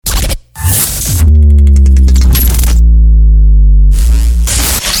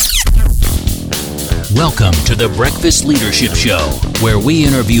Welcome to the Breakfast Leadership Show, where we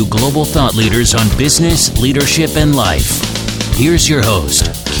interview global thought leaders on business, leadership, and life. Here's your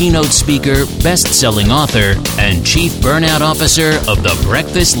host, keynote speaker, best-selling author, and chief burnout officer of the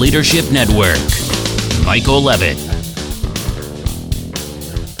Breakfast Leadership Network, Michael Levitt.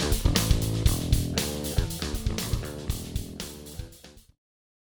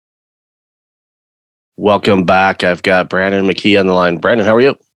 Welcome back. I've got Brandon McKee on the line. Brandon, how are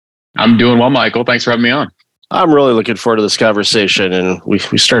you? I'm doing well, Michael. Thanks for having me on. I'm really looking forward to this conversation, and we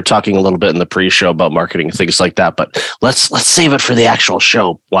started talking a little bit in the pre-show about marketing and things like that, but let's save it for the actual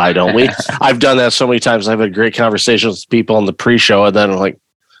show. Why don't we? I've done that so many times. I've had great conversations with people in the pre-show, and then I'm like,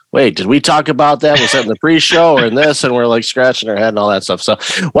 wait, did we talk about that? Was that in the pre-show or in this? And we're like scratching our head and all that stuff. So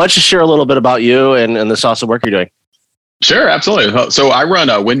why don't you share a little bit about you and this awesome work you're doing? Sure, absolutely. So I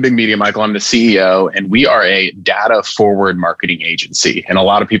run Win Big Media, Michael. I'm the CEO, and we are a data-forward marketing agency. And a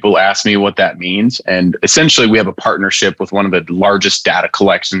lot of people ask me what that means. And essentially, we have a partnership with one of the largest data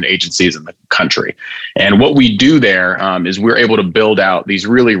collection agencies in the country. And what we do there is we're able to build out these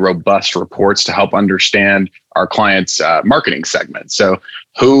really robust reports to help understand our clients' marketing segments. So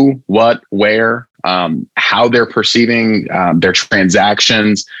who, what, where, how they're perceiving their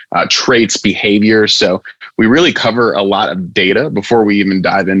transactions, traits, behaviors. So we really cover a lot of data before we even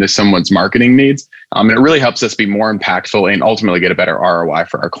dive into someone's marketing needs. And it really helps us be more impactful and ultimately get a better ROI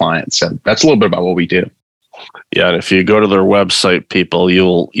for our clients. So that's a little bit about what we do. Yeah, and if you go to their website, people,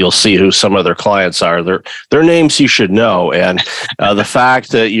 you'll see who some of their clients are. Their names you should know, and the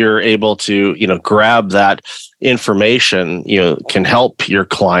fact that you're able to grab that information can help your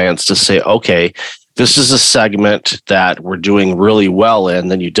clients to say, okay, this is a segment that we're doing really well in.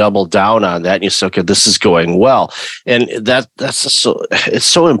 Then you double down on that and you say, okay, this is going well. And it's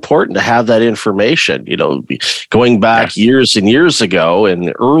so important to have that information, going back years and years ago in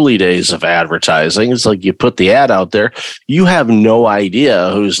the early days of advertising. It's like you put the ad out there, you have no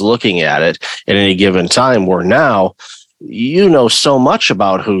idea who's looking at it at any given time, where now you know so much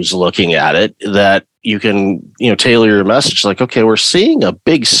about who's looking at it that you can, tailor your message like, okay, we're seeing a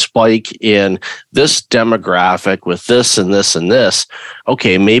big spike in this demographic with this and this and this.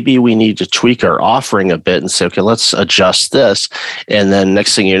 Okay, maybe we need to tweak our offering a bit and say, okay, let's adjust this. And then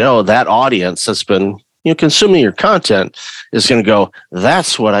next thing you know, that audience that's been consuming your content is going to go,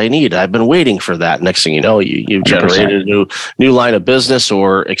 that's what I need. I've been waiting for that. Next thing you know, you've generated a new line of business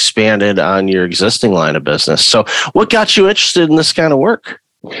or expanded on your existing line of business. So what got you interested in this kind of work?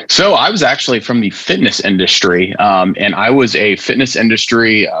 So I was actually from the fitness industry, and I was a fitness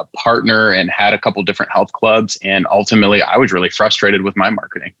industry partner and had a couple different health clubs. And ultimately, I was really frustrated with my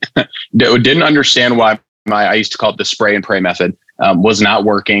marketing. Didn't understand why I used to call it the spray and pray method, was not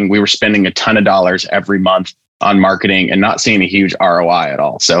working. We were spending a ton of dollars every month on marketing and not seeing a huge ROI at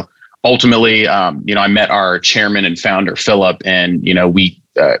all. So ultimately, I met our chairman and founder, Philip, and, we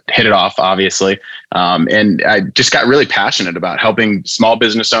hit it off, obviously. And I just got really passionate about helping small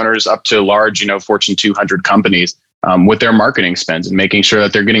business owners up to large, Fortune 200 companies with their marketing spends and making sure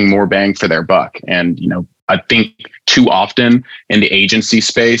that they're getting more bang for their buck. And, I think too often in the agency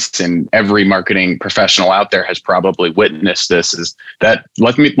space, and every marketing professional out there has probably witnessed this, is that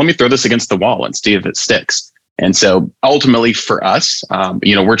let me throw this against the wall and see if it sticks. And so ultimately for us,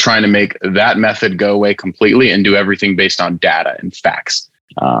 we're trying to make that method go away completely and do everything based on data and facts.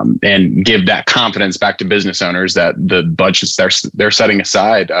 And give that confidence back to business owners that the budgets they're setting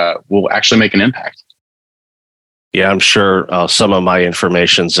aside will actually make an impact. Yeah, I'm sure some of my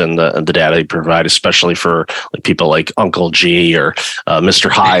information's in the data you provide, especially for people like Uncle G or Mr.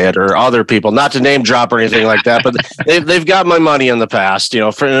 Hyatt or other people, not to name drop or anything like that, but they've got my money in the past,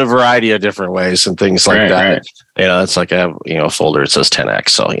 for in a variety of different ways and things like that. Right. It's like I have, a folder, it says 10X.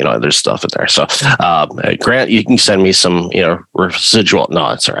 So, there's stuff in there. So, Grant, you can send me some, residual. No,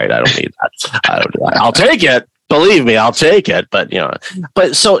 it's all right. I don't need that. I'll take it. Believe me, I'll take it. But,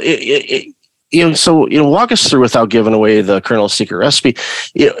 so walk us through, without giving away the Colonel's secret recipe.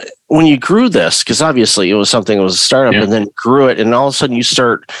 When you grew this, because obviously it was something that was a startup, and then grew it, and all of a sudden you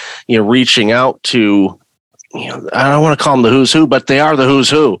start, reaching out to, I don't want to call them the who's who, but they are the who's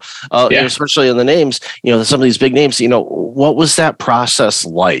who, especially in the names, some of these big names, what was that process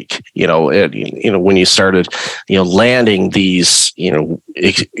like, when you started, landing these,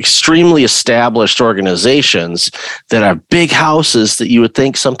 extremely established organizations that are big houses that you would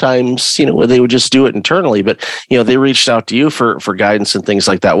think sometimes, where they would just do it internally, but, they reached out to you for guidance and things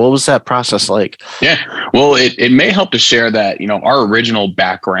like that. What was that process like? Yeah, well, it may help to share that, our original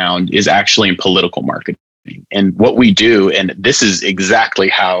background is actually in political marketing. And what we do, and this is exactly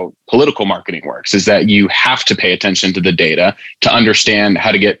how political marketing works, is that you have to pay attention to the data to understand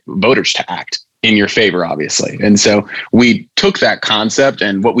how to get voters to act. in your favor, obviously. And so we took that concept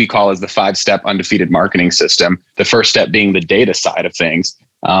and what we call as the 5-step undefeated marketing system, the first step being the data side of things.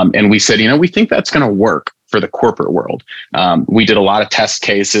 And we said, we think that's going to work for the corporate world. We did a lot of test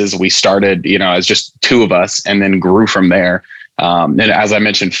cases. We started, as just 2 of us and then grew from there. And as I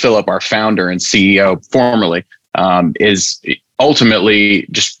mentioned, Philip, our founder and CEO formerly, is ultimately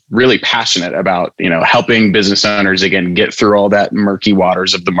just really passionate about, helping business owners, again, get through all that murky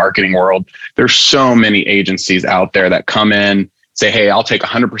waters of the marketing world. There's so many agencies out there that come in, say, hey, I'll take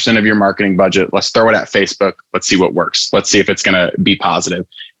 100% of your marketing budget. Let's throw it at Facebook. Let's see what works. Let's see if it's going to be positive.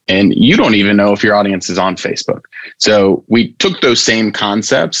 And you don't even know if your audience is on Facebook. So we took those same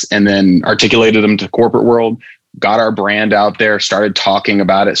concepts and then articulated them to the corporate world, got our brand out there, started talking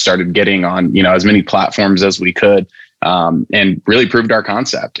about it, started getting on, as many platforms as we could. And really proved our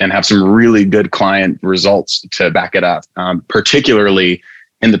concept and have some really good client results to back it up, particularly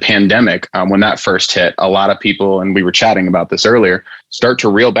in the pandemic. When that first hit, a lot of people, and we were chatting about this earlier, start to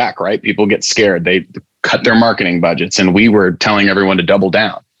reel back, right? People get scared. They cut their marketing budgets. And we were telling everyone to double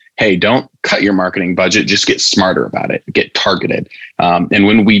down. Hey, don't cut your marketing budget. Just get smarter about it. Get targeted. And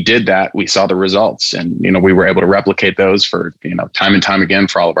when we did that, we saw the results. And, we were able to replicate those for, time and time again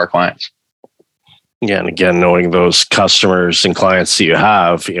for all of our clients. Yeah, and again, knowing those customers and clients that you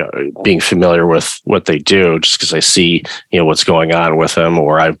have, being familiar with what they do, just because I see, what's going on with them,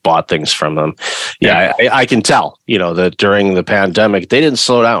 or I've bought things from them. Yeah, I can tell, that during the pandemic, they didn't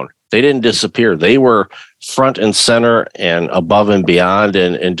slow down. They didn't disappear. They were front and center and above and beyond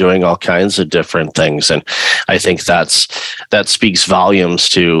and doing all kinds of different things. And I think that speaks volumes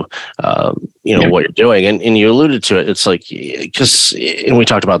to, what you're doing. And you alluded to it. It's like, and we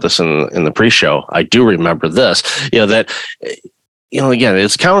talked about this in the pre-show. I do remember this, that, again,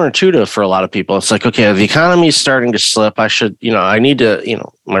 it's counterintuitive for a lot of people. It's like, okay, the economy is starting to slip. I need to,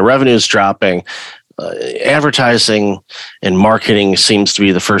 my revenue is dropping. Advertising and marketing seems to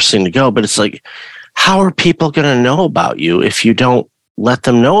be the first thing to go, but it's like, how are people going to know about you if you don't let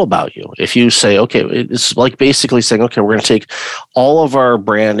them know about you? If you say, okay, it's like basically saying, okay, we're going to take all of our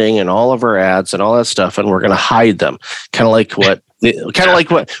branding and all of our ads and all that stuff, and we're going to hide them. Kind of like what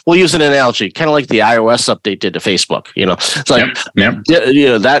we'll use an analogy, kind of like the iOS update did to Facebook. It's like,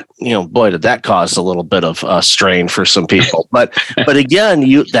 boy, did that cause a little bit of strain for some people. But again,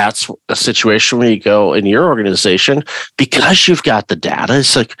 that's a situation where you go in your organization, because you've got the data.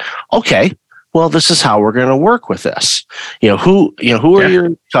 It's like, okay, well, this is how we're going to work with this. Who are your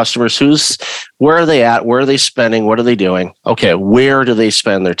customers? Where are they at? Where are they spending? What are they doing? Okay, where do they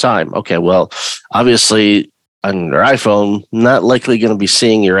spend their time? Okay, well, obviously, on their iPhone, not likely going to be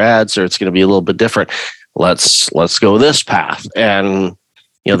seeing your ads, or it's going to be a little bit different. Let's go this path. And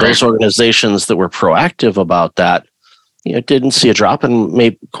those organizations that were proactive about that, didn't see a drop, and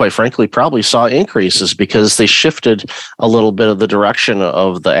maybe, quite frankly, probably saw increases because they shifted a little bit of the direction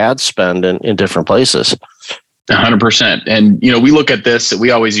of the ad spend in different places. 100%. And, we look at this,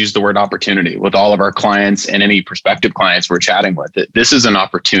 we always use the word opportunity with all of our clients and any prospective clients we're chatting with. This is an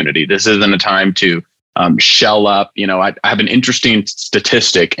opportunity. This isn't a time to shell up. I have an interesting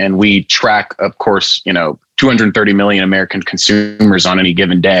statistic, and we track, of course, 230 million American consumers on any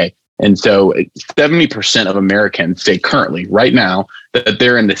given day. And so 70% of Americans say currently, right now, that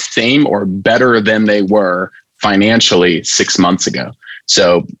they're in the same or better than they were financially 6 months ago.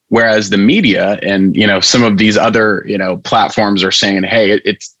 So whereas the media and, some of these other, platforms are saying, hey,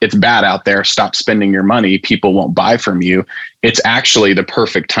 it's bad out there, stop spending your money, people won't buy from you. It's actually the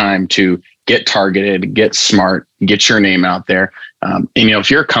perfect time to get targeted, get smart, get your name out there. And,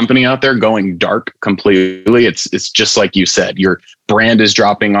 if you're a company out there going dark completely, it's just like you said, your brand is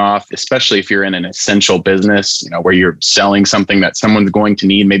dropping off, especially if you're in an essential business, where you're selling something that someone's going to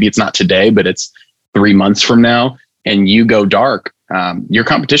need. Maybe it's not today, but it's 3 months from now, and you go dark. Your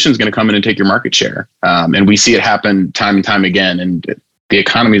competition is going to come in and take your market share. And we see it happen time and time again. And the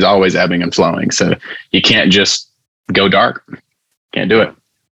economy is always ebbing and flowing. So you can't just go dark. Can't do it.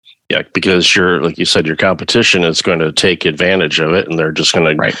 Yeah, because like you said, your competition is going to take advantage of it, and they're just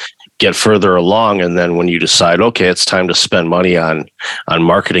going to get further along. And then when you decide, okay, it's time to spend money on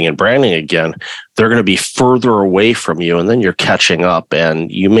marketing and branding again, they're going to be further away from you, and then you're catching up,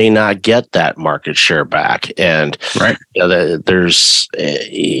 and you may not get that market share back. And you just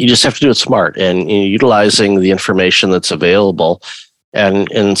have to do it smart and utilizing the information that's available,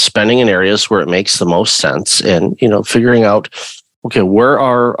 and spending in areas where it makes the most sense, and figuring out, okay, where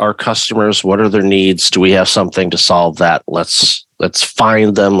are our customers? What are their needs? Do we have something to solve that? Let's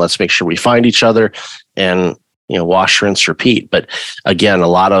find them. Let's make sure we find each other, and wash, rinse, repeat. But again, a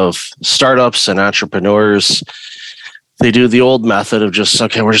lot of startups and entrepreneurs, they do the old method of just,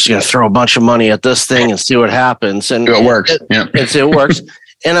 okay, we're just going to throw a bunch of money at this thing and see what happens. And it works. It works.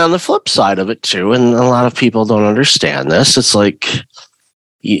 And on the flip side of it too, and a lot of people don't understand this, it's like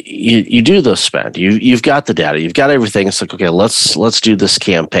you do the spend. You've got the data, you've got everything. It's like, okay, let's do this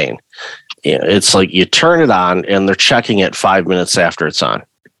campaign. It's like you turn it on and they're checking it 5 minutes after it's on.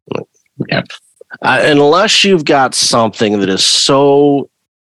 Yeah. Unless you've got something that is so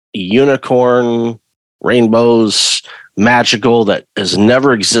unicorn, rainbows, magical that has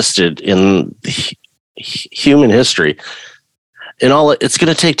never existed in human history, it's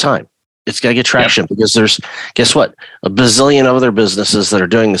going to take time. It's got to get traction because there's, guess what? A bazillion other businesses that are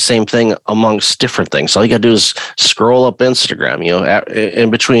doing the same thing amongst different things. All you got to do is scroll up Instagram,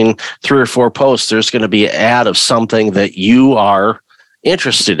 in between 3 or 4 posts, there's going to be an ad of something that you are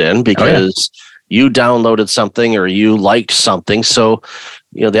interested in because you downloaded something or you liked something. So,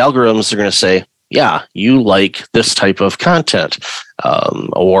 the algorithms are going to say, yeah, you like this type of content,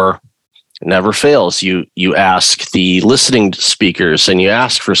 or never fails. You ask the listening speakers and you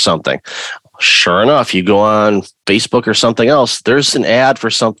ask for something. Sure enough, you go on Facebook or something else, there's an ad for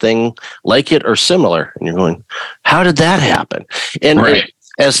something like it or similar. And you're going, how did that happen? And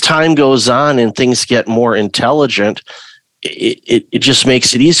as time goes on and things get more intelligent, it just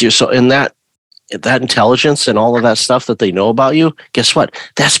makes it easier. So in that intelligence and all of that stuff that they know about you, guess what?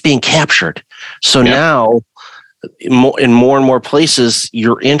 That's being captured. So now in more and more places,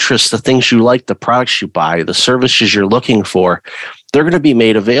 your interests, the things you like, the products you buy, the services you're looking for, they're going to be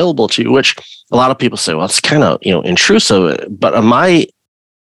made available to you, which a lot of people say, well, it's kind of, intrusive. But my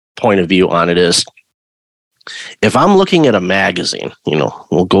point of view on it is, if I'm looking at a magazine,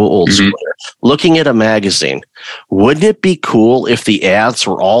 we'll go old school here, looking at a magazine, wouldn't it be cool if the ads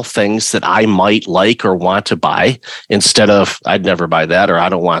were all things that I might like or want to buy instead of I'd never buy that or I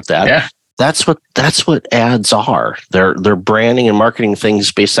don't want that? Yeah. That's what ads are. They're branding and marketing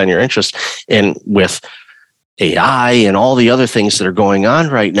things based on your interest. And with AI and all the other things that are going on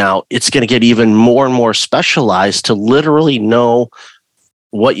right now, it's going to get even more and more specialized to literally know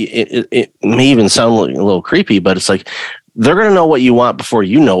what it may even sound a little creepy, but it's like they're going to know what you want before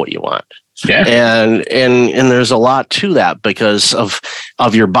you know what you want. Yeah. And there's a lot to that because of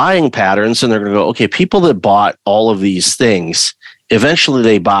your buying patterns. And they're going to go, okay, people that bought all of these things, eventually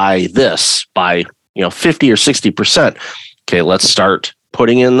they buy this by 50 or 60%. Okay, let's start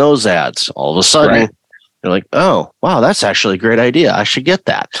putting in those ads. All of a sudden, you're like, oh, wow, that's actually a great idea. I should get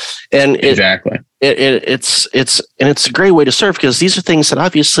that. And exactly. It's a great way to serve because these are things that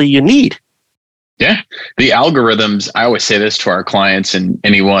obviously you need. Yeah. The algorithms, I always say this to our clients and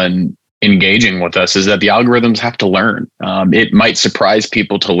anyone engaging with us, is that the algorithms have to learn. It might surprise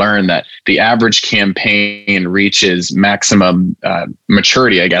people to learn that the average campaign reaches maximum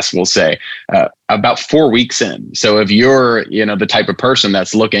maturity, I guess we'll say, about 4 weeks in. So if you're, the type of person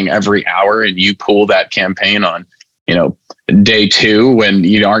that's looking every hour and you pull that campaign on, day 2, when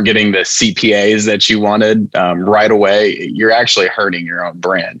you aren't getting the CPAs that you wanted right away, you're actually hurting your own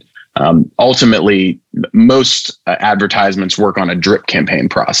brand. Ultimately, most advertisements work on a drip campaign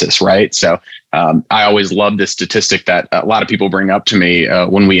process, right? So I always love this statistic that a lot of people bring up to me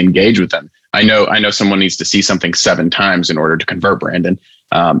when we engage with them. I know someone needs to see something 7 times in order to convert, Brandon.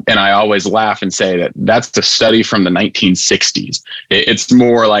 And I always laugh and say that's the study from the 1960s. It's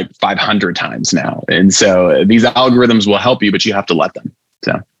more like 500 times now. And so these algorithms will help you, but you have to let them.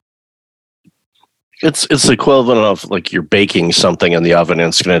 So. It's the equivalent of like you're baking something in the oven and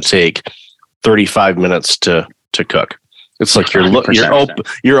it's going to take 35 minutes to cook. It's like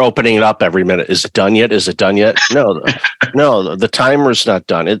you're opening it up every minute. Is it done yet? Is it done yet? No, the timer's not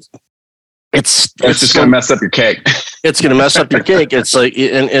done. It's just going to mess up your cake. It's going to mess up your cake. It's like,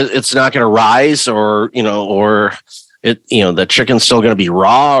 and it's not going to rise or the chicken's still going to be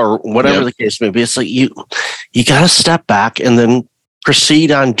raw or whatever the case may be. It's like you got to step back and then proceed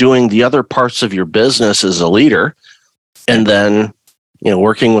on doing the other parts of your business as a leader. And then,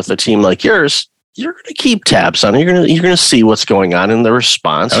 working with a team like yours, you're going to keep tabs on it. You're going to see what's going on in the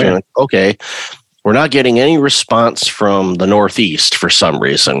response. You're like, okay, we're not getting any response from the Northeast for some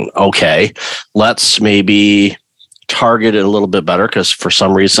reason. Okay, let's maybe target it a little bit better because for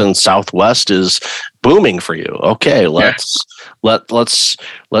some reason Southwest is booming for you. Okay, let's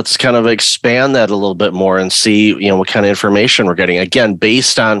kind of expand that a little bit more and see what kind of information we're getting. Again,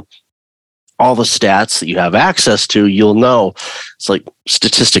 based on all the stats that you have access to, you'll know. It's like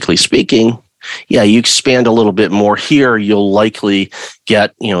statistically speaking, you expand a little bit more here, you'll likely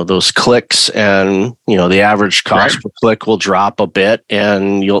get those clicks, and the average cost per click will drop a bit,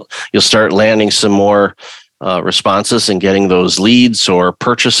 and you'll start landing some more responses and getting those leads or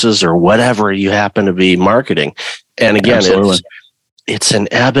purchases or whatever you happen to be marketing. And again, Absolutely. it's an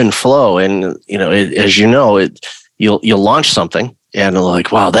ebb and flow. And, as you know, you'll launch something and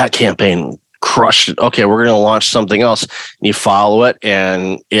like, wow, that campaign crushed it. Okay, we're going to launch something else. And you follow it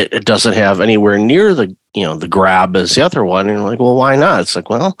and it doesn't have anywhere near the grab as the other one. And you're like, well, why not? It's like,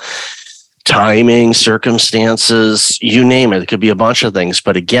 well, timing, circumstances, you name it. It could be a bunch of things.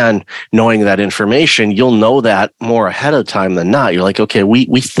 But again, knowing that information, you'll know that more ahead of time than not. You're like, okay, we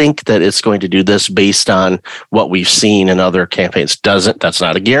think that it's going to do this based on what we've seen in other campaigns. That's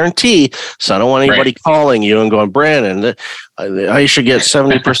not a guarantee. So I don't want anybody calling you and going, Brandon, I should get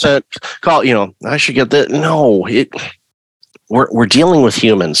 70% call, I should get that. No, we're dealing with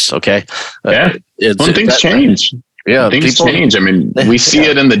humans. Okay. Yeah. When things change. Yeah, things change. I mean, we see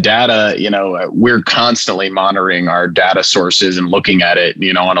it in the data. We're constantly monitoring our data sources and looking at it,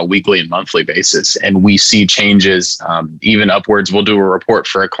 on a weekly and monthly basis. And we see changes, even upwards. We'll do a report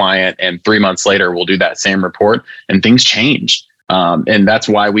for a client, and 3 months later, we'll do that same report, and things change. And that's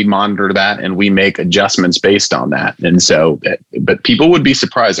why we monitor that and we make adjustments based on that. And so, but people would be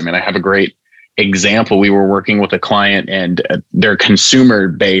surprised. I mean, I have a great example. We were working with a client, and their consumer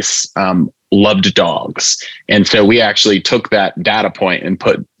base loved dogs. And so we actually took that data point and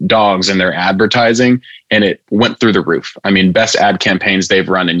put dogs in their advertising, and it went through the roof. I mean, best ad campaigns they've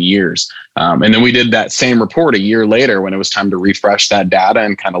run in years. And then we did that same report a year later when it was time to refresh that data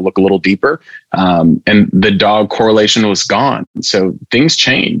and kind of look a little deeper. And the dog correlation was gone. So things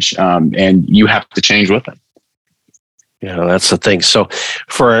change, and you have to change with it. That's the thing. So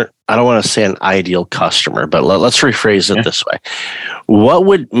I don't want to say an ideal customer, but let's rephrase it this way. What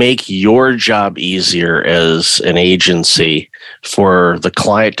would make your job easier as an agency for the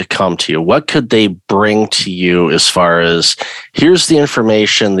client to come to you? What could they bring to you as far as, here's the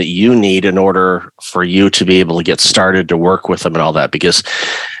information that you need in order for you to be able to get started to work with them and all that? Because,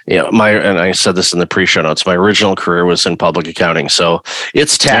 and I said this in the pre-show notes, my original career was in public accounting. So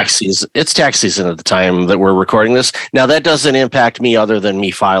it's tax season. It's tax season at the time that we're recording this. Now, that doesn't impact me other than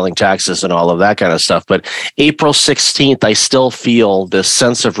me filing taxes and all of that kind of stuff. But April 16th, I still feel this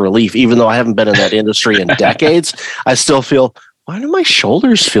sense of relief, even though I haven't been in that industry in decades. I still feel, why do my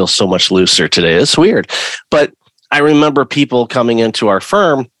shoulders feel so much looser today? It's weird. But I remember people coming into our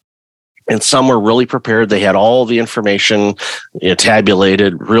firm, and some were really prepared. They had all the information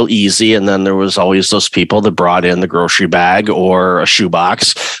tabulated real easy. And then there was always those people that brought in the grocery bag or a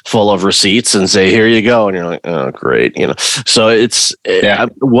shoebox full of receipts and say, here you go. And you're like, oh, great. So it's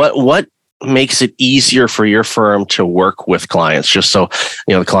what makes it easier for your firm to work with clients, just so,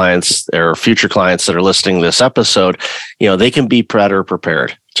 the clients or future clients that are listening to this episode, they can be better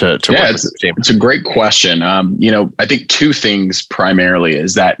prepared to work with the team. It's a great question. I think two things primarily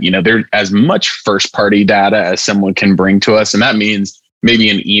is that, there's as much first party data as someone can bring to us. And that means maybe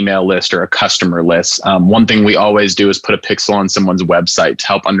an email list or a customer list. One thing we always do is put a pixel on someone's website to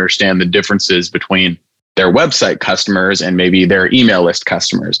help understand the differences between their website customers and maybe their email list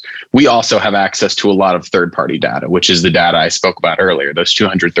customers. We also have access to a lot of third-party data, which is the data I spoke about earlier, those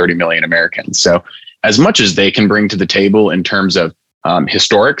 230 million Americans. So as much as they can bring to the table in terms of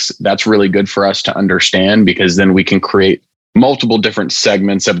historics, that's really good for us to understand, because then we can create multiple different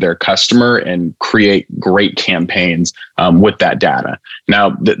segments of their customer and create great campaigns with that data. Now,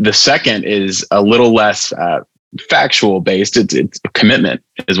 the second is a little less factual based. It's a commitment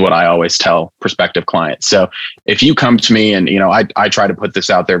is what I always tell prospective clients. So if you come to me and, I try to put this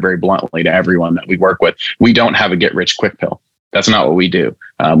out there very bluntly to everyone that we work with, we don't have a get rich quick pill. That's not what we do.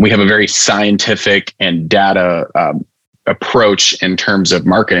 We have a very scientific and data approach in terms of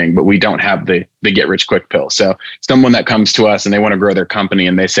marketing, but we don't have the get rich quick pill. So someone that comes to us and they want to grow their company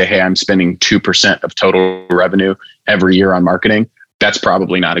and they say, hey, I'm spending 2% of total revenue every year on marketing, that's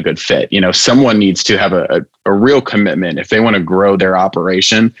probably not a good fit. Someone needs to have a real commitment if they want to grow their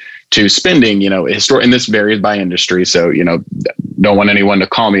operation to spending, and this varies by industry. So, don't want anyone to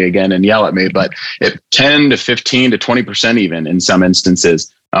call me again and yell at me, but if 10 to 15 to 20% even in some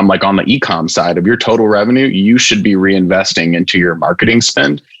instances, like on the e-com side of your total revenue, you should be reinvesting into your marketing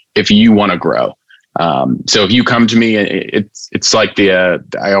spend if you want to grow. So if you come to me, it's like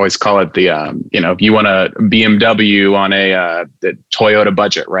I always call it if you want a BMW on the Toyota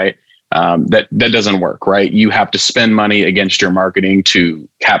budget, right? That doesn't work, right? You have to spend money against your marketing to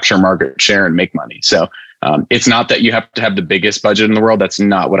capture market share and make money. So it's not that you have to have the biggest budget in the world. That's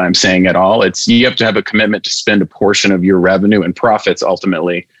not what I'm saying at all. It's you have to have a commitment to spend a portion of your revenue and profits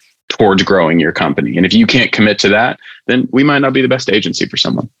ultimately towards growing your company. And if you can't commit to that, then we might not be the best agency for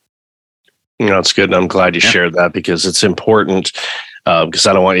someone. It's good. And I'm glad you shared that, because it's important. because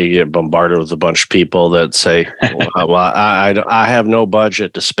I don't want you to get bombarded with a bunch of people that say, well, I have no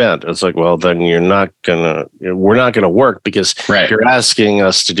budget to spend. It's like, well, then we're not gonna work because you're asking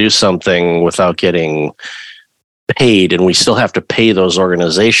us to do something without getting paid, and we still have to pay those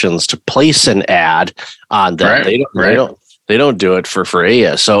organizations to place an ad on them. They don't do it for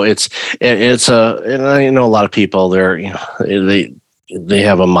free. So it's and I know a lot of people there, they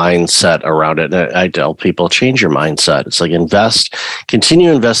have a mindset around it. And I tell people, change your mindset. It's like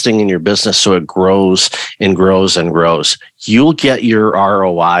continue investing in your business so it grows and grows and grows. You'll get your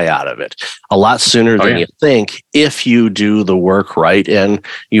ROI out of it a lot sooner than you think if you do the work right and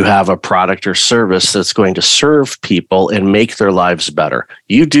you have a product or service that's going to serve people and make their lives better.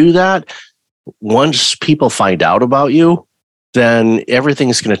 You do that, once people find out about you, then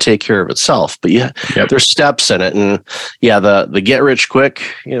everything's going to take care of itself. But there's steps in it. And the get rich quick,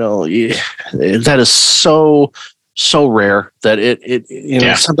 that is so rare that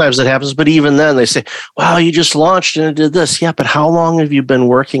it sometimes it happens. But even then they say, wow, you just launched and it did this. Yeah, but how long have you been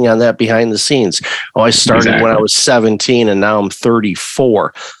working on that behind the scenes? Oh, I started when I was 17 and now I'm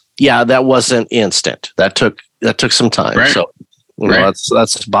 34. Yeah, that wasn't instant. That took some time. Right. So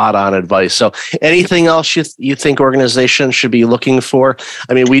that's spot on advice. So anything else you think organizations should be looking for?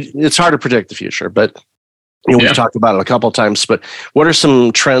 I mean, it's hard to predict the future, but we've talked about it a couple of times, but what are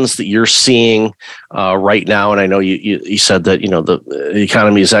some trends that you're seeing right now? And I know you said that, the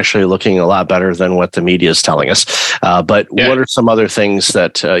economy is actually looking a lot better than what the media is telling us. But what are some other things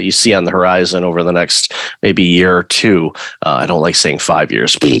that you see on the horizon over the next maybe year or two? I don't like saying 5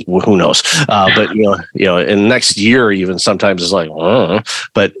 years, who knows? But, in the next year, even sometimes it's like,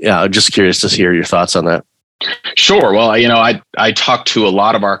 but I'm just curious to hear your thoughts on that. Sure. Well, I talk to a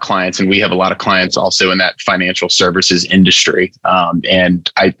lot of our clients, and we have a lot of clients also in that financial services industry.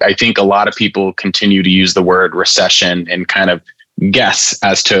 And I think a lot of people continue to use the word recession and kind of guess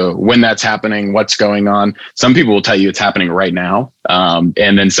as to when that's happening, what's going on. Some people will tell you it's happening right now. And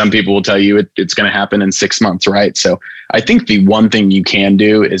then some people will tell you it's going to happen in 6 months, right? So I think the one thing you can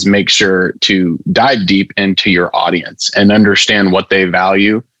do is make sure to dive deep into your audience and understand what they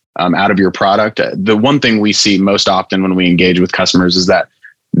value out of your product. The one thing we see most often when we engage with customers is that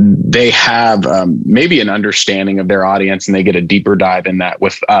they have maybe an understanding of their audience, and they get a deeper dive in that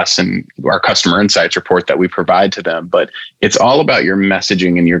with us and our customer insights report that we provide to them. But it's all about your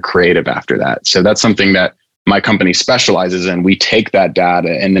messaging and your creative after that. So that's something that my company specializes in. We take that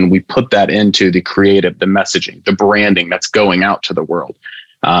data and then we put that into the creative, the messaging, the branding that's going out to the world.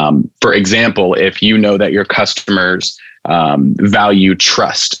 For example, if you know that your customers value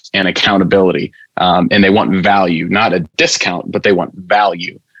trust and accountability, and they want value, not a discount, but they want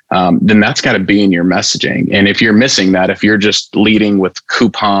value, then that's got to be in your messaging. And if you're missing that, if you're just leading with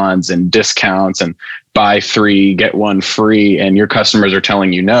coupons and discounts and buy 3, get 1 free, and your customers are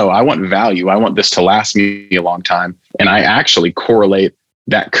telling you, no, I want value. I want this to last me a long time. And I actually correlate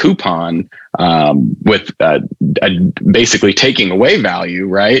that coupon with basically taking away value,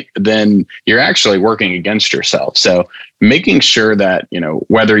 right? Then you're actually working against yourself. So making sure that,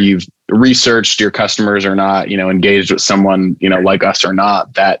 whether you've researched your customers or not, engaged with someone, like us or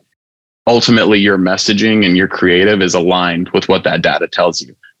not, that ultimately your messaging and your creative is aligned with what that data tells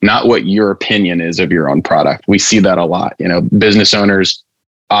you, not what your opinion is of your own product. We see that a lot. Business owners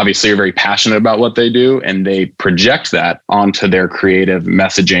obviously are very passionate about what they do, and they project that onto their creative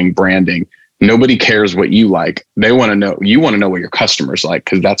messaging, branding. Nobody cares what you like. You want to know what your customers like,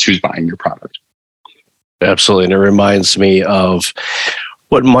 because that's who's buying your product. Absolutely. And it reminds me of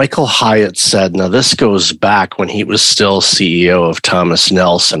what Michael Hyatt said. Now, this goes back when he was still CEO of Thomas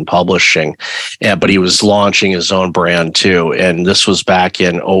Nelson Publishing, but he was launching his own brand too. And this was back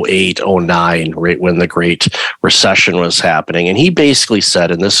in 2008, 2009, right when the Great Recession was happening. And he basically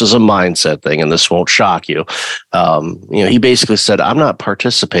said, and this is a mindset thing, and this won't shock you, he basically said, I'm not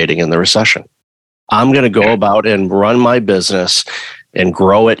participating in the recession. I'm going to go about and run my business and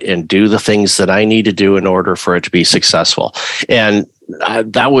grow it and do the things that I need to do in order for it to be successful. And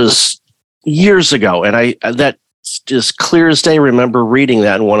that was years ago. And that is clear as day. Remember reading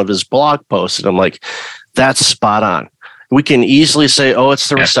that in one of his blog posts. And I'm like, that's spot on. We can easily say, oh, it's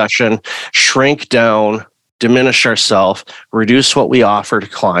the recession, shrink down, diminish ourselves, reduce what we offer to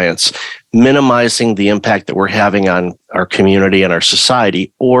clients, minimizing the impact that we're having on our community and our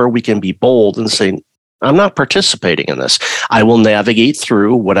society. Or we can be bold and say, I'm not participating in this. I will navigate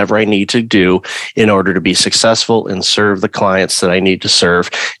through whatever I need to do in order to be successful and serve the clients that I need to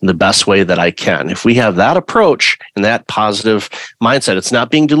serve in the best way that I can. If we have that approach and that positive mindset, it's not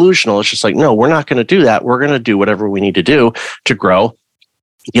being delusional. It's just like, no, we're not going to do that. We're going to do whatever we need to do to grow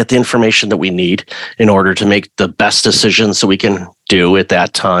get the information that we need in order to make the best decisions that we can do at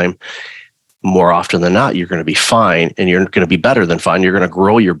that time. More often than not, you're going to be fine, and you're going to be better than fine. You're going to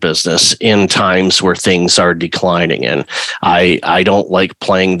grow your business in times where things are declining. And I don't like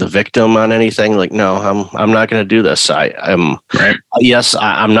playing the victim on anything. Like, no, I'm not going to do this. I'm right. Yes,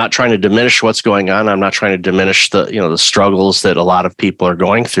 I'm not trying to diminish what's going on. I'm not trying to diminish the struggles that a lot of people are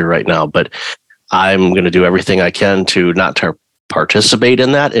going through right now. But I'm going to do everything I can to not participate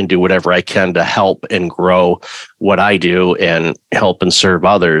in that and do whatever I can to help and grow what I do and help and serve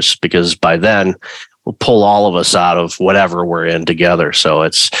others, because by then we'll pull all of us out of whatever we're in together. So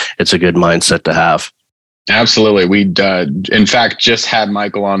it's a good mindset to have. Absolutely. We, in fact, just had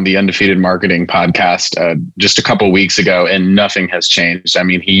Michael on the Undefeated Marketing podcast just a couple of weeks ago, and nothing has changed. I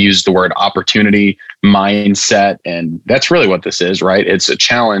mean, he used the word opportunity, mindset, and that's really what this is, right? It's a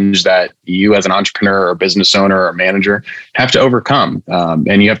challenge that you as an entrepreneur or business owner or manager have to overcome,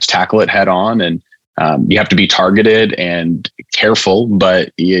 and you have to tackle it head on, and you have to be targeted and careful,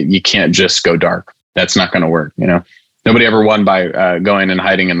 but you can't just go dark. That's not going to work. Nobody ever won by going and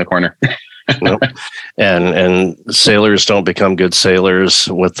hiding in the corner. Nope. And sailors don't become good sailors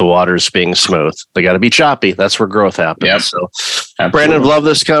with the waters being smooth. They got to be choppy. That's where growth happens. Yep. So, Absolutely. Brandon, love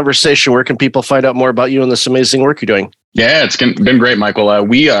this conversation. Where can people find out more about you and this amazing work you're doing? Yeah, it's been great, Michael.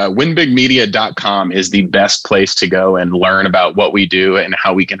 winbigmedia.com is the best place to go and learn about what we do and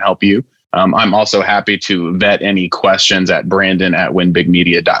how we can help you. I'm also happy to vet any questions at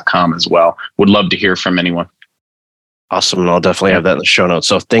brandon@winbigmedia.com as well. Would love to hear from anyone. Awesome. And I'll definitely have that in the show notes.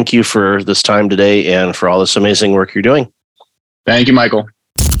 So thank you for this time today and for all this amazing work you're doing. Thank you, Michael.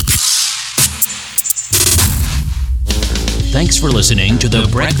 Thanks for listening to the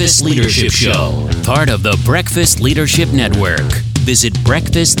Breakfast Leadership Show, part of the Breakfast Leadership Network. Visit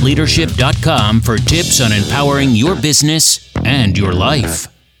breakfastleadership.com for tips on empowering your business and your life.